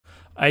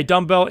A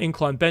dumbbell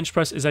incline bench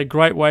press is a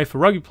great way for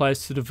rugby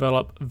players to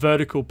develop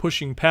vertical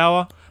pushing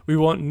power. We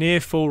want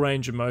near full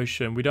range of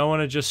motion. We don't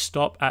want to just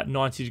stop at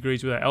 90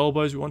 degrees with our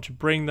elbows. We want to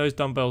bring those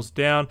dumbbells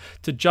down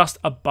to just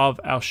above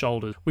our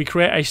shoulders. We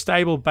create a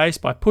stable base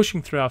by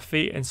pushing through our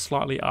feet and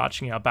slightly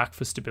arching our back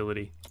for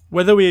stability.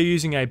 Whether we are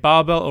using a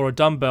barbell or a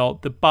dumbbell,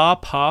 the bar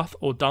path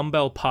or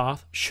dumbbell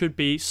path should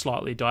be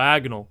slightly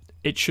diagonal.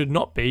 It should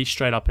not be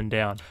straight up and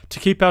down. To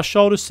keep our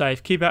shoulders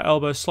safe, keep our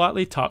elbows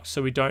slightly tucked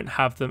so we don't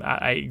have them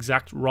at an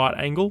exact right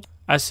angle,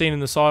 as seen in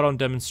the side-on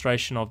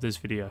demonstration of this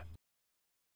video.